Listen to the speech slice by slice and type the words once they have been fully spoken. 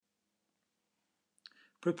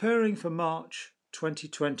Preparing for March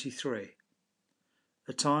 2023.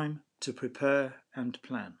 A time to prepare and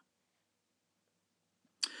plan.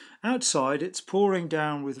 Outside it's pouring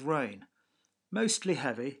down with rain, mostly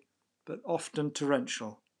heavy, but often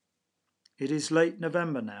torrential. It is late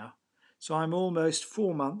November now, so I'm almost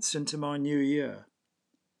 4 months into my new year.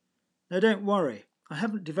 Now don't worry, I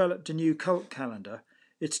haven't developed a new cult calendar.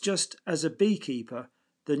 It's just as a beekeeper,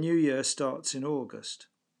 the new year starts in August.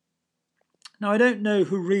 Now I don't know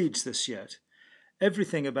who reads this yet.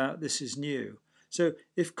 Everything about this is new, so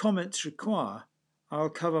if comments require,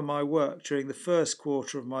 I'll cover my work during the first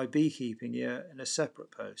quarter of my beekeeping year in a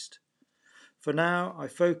separate post. For now, I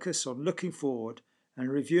focus on looking forward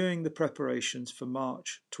and reviewing the preparations for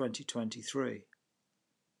March 2023.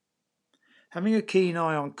 Having a keen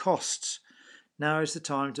eye on costs, now is the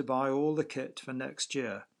time to buy all the kit for next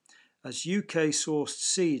year, as UK-sourced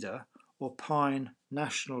cedar or pine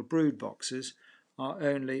national brood boxes are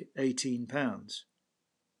only £18.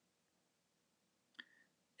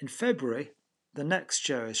 In February, the next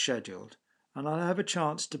show is scheduled, and I'll have a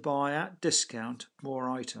chance to buy at discount more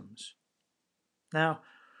items. Now,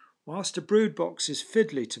 whilst a brood box is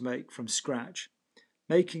fiddly to make from scratch,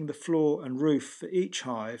 making the floor and roof for each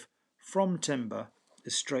hive from timber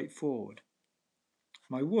is straightforward.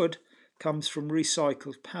 My wood comes from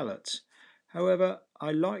recycled pallets, however,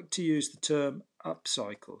 I like to use the term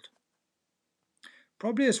upcycled.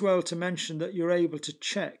 Probably as well to mention that you're able to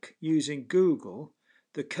check using Google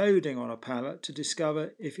the coding on a pallet to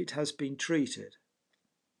discover if it has been treated.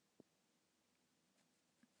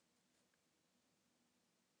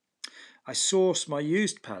 I source my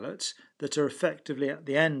used pallets that are effectively at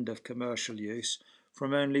the end of commercial use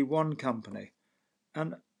from only one company,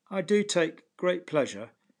 and I do take great pleasure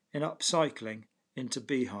in upcycling into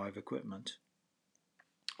beehive equipment.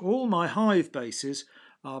 All my hive bases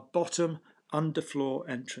are bottom underfloor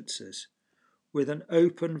entrances with an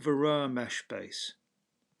open Varroa mesh base.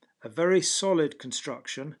 A very solid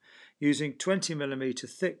construction using 20mm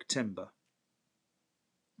thick timber.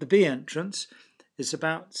 The bee entrance is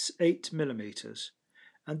about 8mm,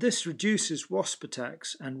 and this reduces wasp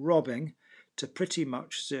attacks and robbing to pretty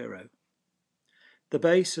much zero. The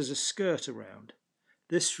base has a skirt around.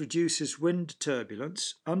 This reduces wind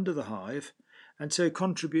turbulence under the hive and so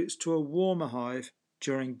contributes to a warmer hive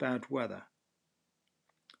during bad weather.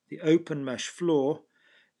 The open mesh floor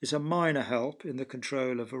is a minor help in the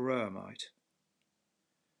control of Varroa mite.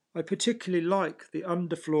 I particularly like the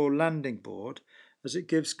underfloor landing board as it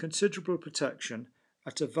gives considerable protection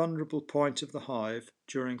at a vulnerable point of the hive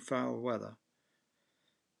during foul weather.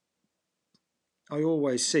 I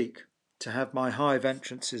always seek to have my hive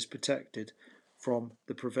entrances protected from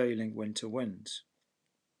the prevailing winter winds.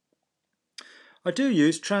 I do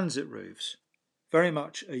use transit roofs, very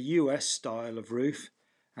much a US style of roof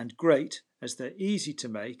and great as they're easy to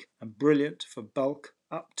make and brilliant for bulk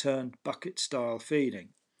upturned bucket style feeding.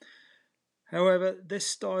 However, this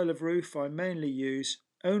style of roof I mainly use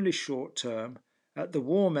only short term at the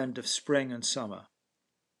warm end of spring and summer.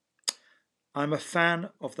 I'm a fan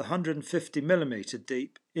of the 150mm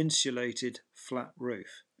deep insulated flat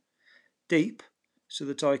roof. Deep so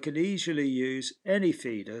that I can easily use any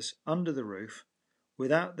feeders under the roof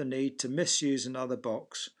without the need to misuse another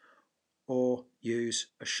box or use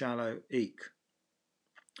a shallow eek.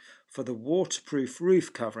 For the waterproof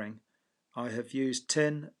roof covering, I have used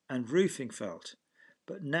tin and roofing felt,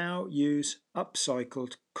 but now use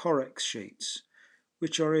upcycled Correx sheets,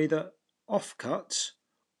 which are either offcuts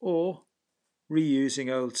or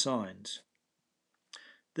reusing old signs.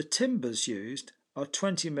 The timbers used are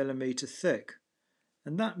 20mm thick,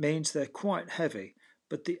 and that means they're quite heavy,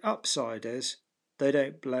 but the upside is they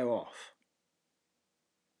don't blow off.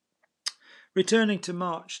 Returning to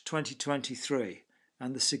March 2023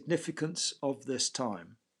 and the significance of this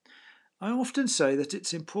time, I often say that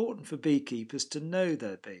it's important for beekeepers to know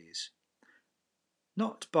their bees,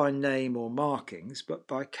 not by name or markings, but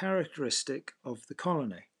by characteristic of the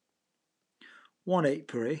colony. One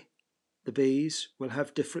apiary, the bees will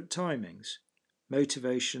have different timings,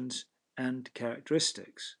 motivations and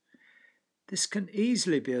characteristics. This can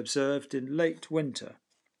easily be observed in late winter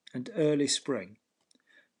and early spring.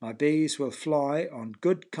 My bees will fly on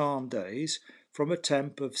good calm days from a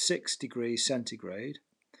temp of 6 degrees centigrade,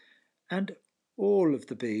 and all of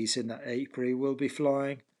the bees in that apiary will be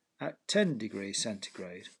flying at 10 degrees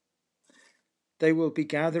centigrade. They will be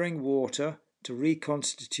gathering water to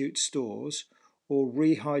reconstitute stores or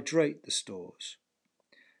rehydrate the stores.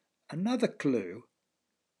 Another clue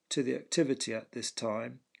to the activity at this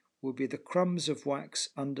time will be the crumbs of wax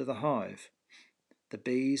under the hive. The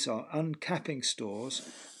bees are uncapping stores,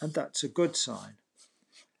 and that's a good sign.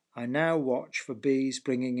 I now watch for bees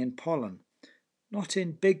bringing in pollen, not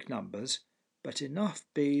in big numbers, but enough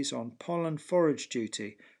bees on pollen forage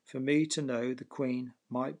duty for me to know the queen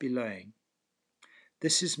might be laying.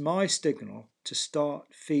 This is my signal to start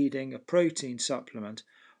feeding a protein supplement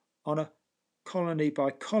on a colony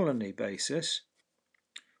by colony basis,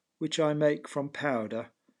 which I make from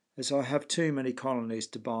powder, as I have too many colonies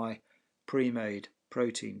to buy pre-made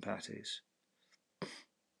protein patties.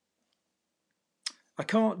 I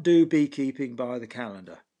can't do beekeeping by the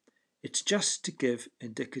calendar. It's just to give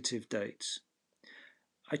indicative dates.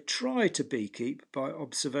 I try to beekeep by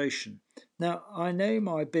observation. Now, I know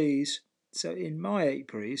my bees, so in my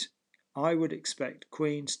apiaries, I would expect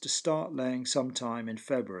queens to start laying sometime in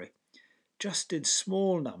February, just in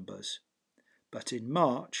small numbers, but in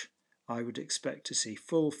March I would expect to see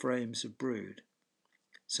full frames of brood.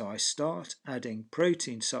 So I start adding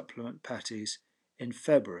protein supplement patties in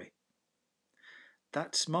February.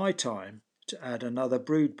 That's my time to add another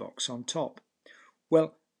brood box on top.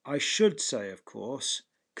 Well, I should say, of course,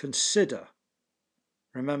 consider.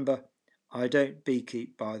 Remember, I don't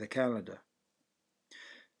beekeep by the calendar.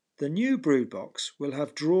 The new brood box will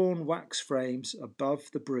have drawn wax frames above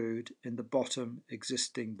the brood in the bottom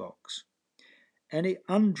existing box. Any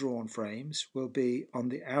undrawn frames will be on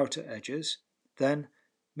the outer edges, then,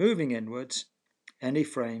 moving inwards, any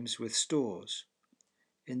frames with stores.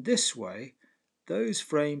 In this way, those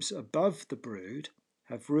frames above the brood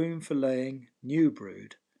have room for laying new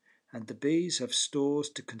brood, and the bees have stores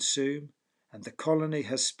to consume, and the colony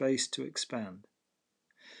has space to expand.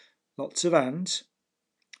 Lots of ands,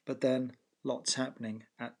 but then lots happening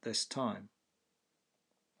at this time.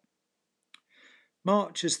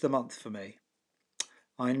 March is the month for me.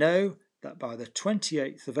 I know that by the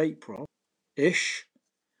 28th of April-ish,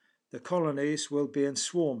 the colonies will be in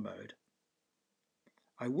swarm mode.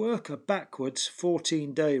 I work a backwards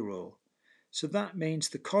 14-day rule, so that means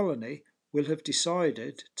the colony will have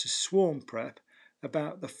decided to swarm prep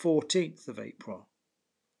about the 14th of April.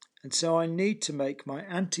 And so I need to make my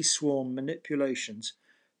anti-swarm manipulations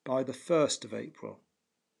by the 1st of April.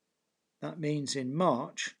 That means in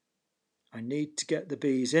March, I need to get the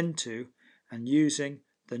bees into and using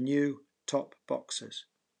the new top boxes.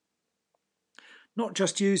 Not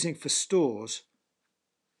just using for stores,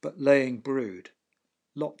 but laying brood.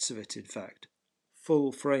 Lots of it, in fact.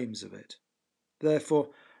 Full frames of it. Therefore,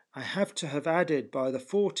 I have to have added by the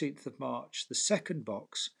 14th of March the second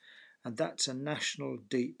box, and that's a national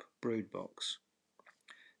deep brood box.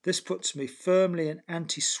 This puts me firmly in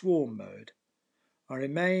anti-swarm mode. I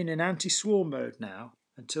remain in anti-swarm mode now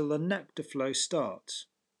until the nectar flow starts.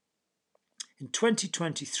 In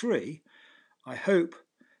 2023, I hope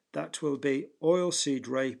that will be oilseed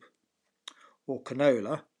rape or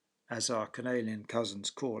canola, as our Canadian cousins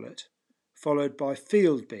call it, followed by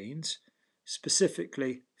field beans,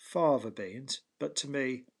 specifically fava beans, but to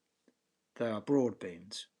me they are broad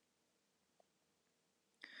beans.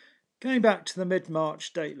 Going back to the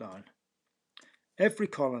mid-March dateline, every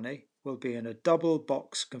colony will be in a double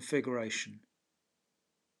box configuration.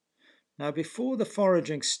 Now before the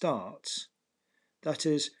foraging starts, that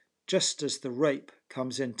is, just as the rape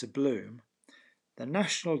comes into bloom, the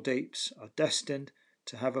national deeps are destined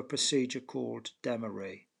to have a procedure called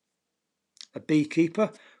demarree. A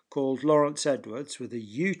beekeeper called Lawrence Edwards, with a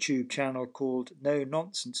YouTube channel called No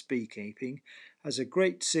Nonsense Beekeeping, has a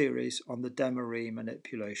great series on the demarree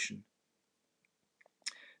manipulation.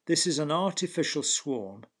 This is an artificial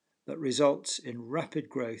swarm that results in rapid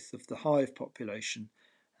growth of the hive population,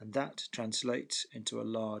 and that translates into a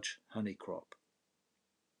large honey crop.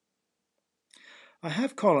 I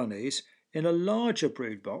have colonies in a larger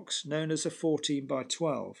brood box known as a 14 by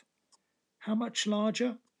 12. How much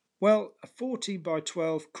larger? Well, a 14 by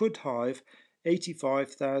 12 could hive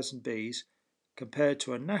 85,000 bees compared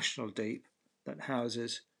to a national deep that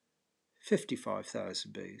houses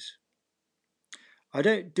 55,000 bees. I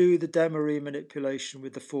don't do the demarree manipulation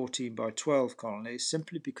with the 14 by 12 colonies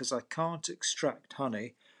simply because I can't extract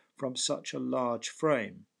honey from such a large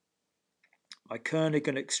frame. My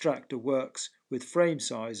Kernighan extractor works with frame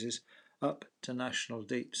sizes up to national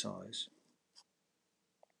deep size.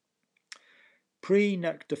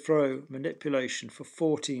 Pre-nectar flow manipulation for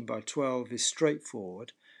 14 by 12 is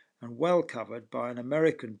straightforward and well covered by an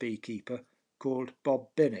American beekeeper called Bob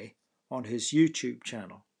Binney on his YouTube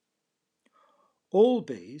channel. All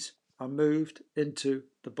bees are moved into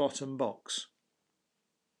the bottom box.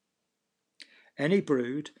 Any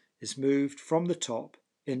brood is moved from the top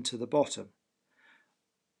into the bottom.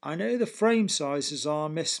 I know the frame sizes are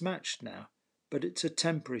mismatched now, but it's a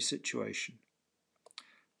temporary situation.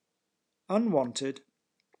 Unwanted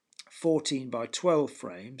 14 by 12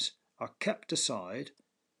 frames are kept aside,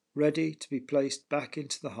 ready to be placed back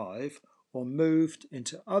into the hive or moved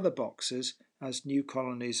into other boxes as new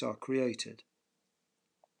colonies are created.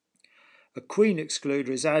 A queen excluder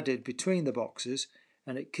is added between the boxes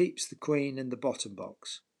and it keeps the queen in the bottom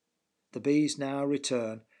box. The bees now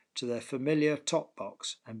return to their familiar top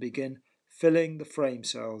box and begin filling the frame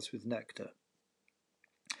cells with nectar.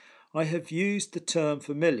 I have used the term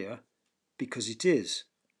familiar because it is.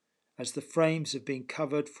 As the frames have been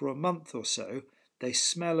covered for a month or so, they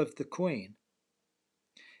smell of the queen.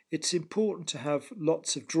 It's important to have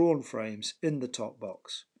lots of drawn frames in the top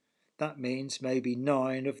box. That means maybe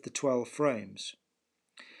 9 of the 12 frames.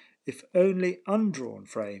 If only undrawn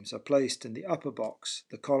frames are placed in the upper box,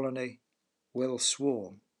 the colony will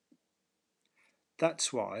swarm.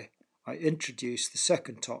 That's why I introduced the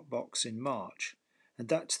second top box in March, and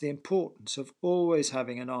that's the importance of always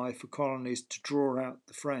having an eye for colonies to draw out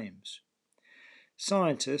the frames.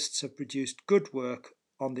 Scientists have produced good work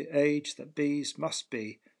on the age that bees must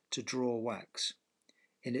be to draw wax.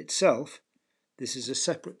 In itself, this is a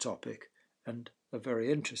separate topic and a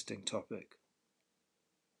very interesting topic.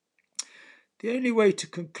 The only way to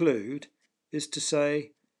conclude is to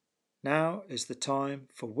say, now is the time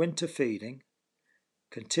for winter feeding,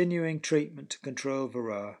 continuing treatment to control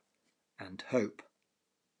varroa, and hope.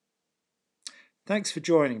 Thanks for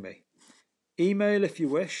joining me. Email if you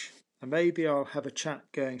wish, and maybe I'll have a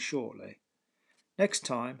chat going shortly. Next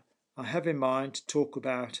time, I have in mind to talk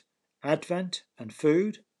about Advent and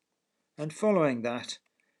food, and following that,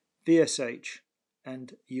 VSH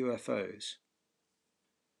and UFOs.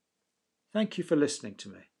 Thank you for listening to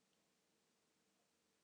me.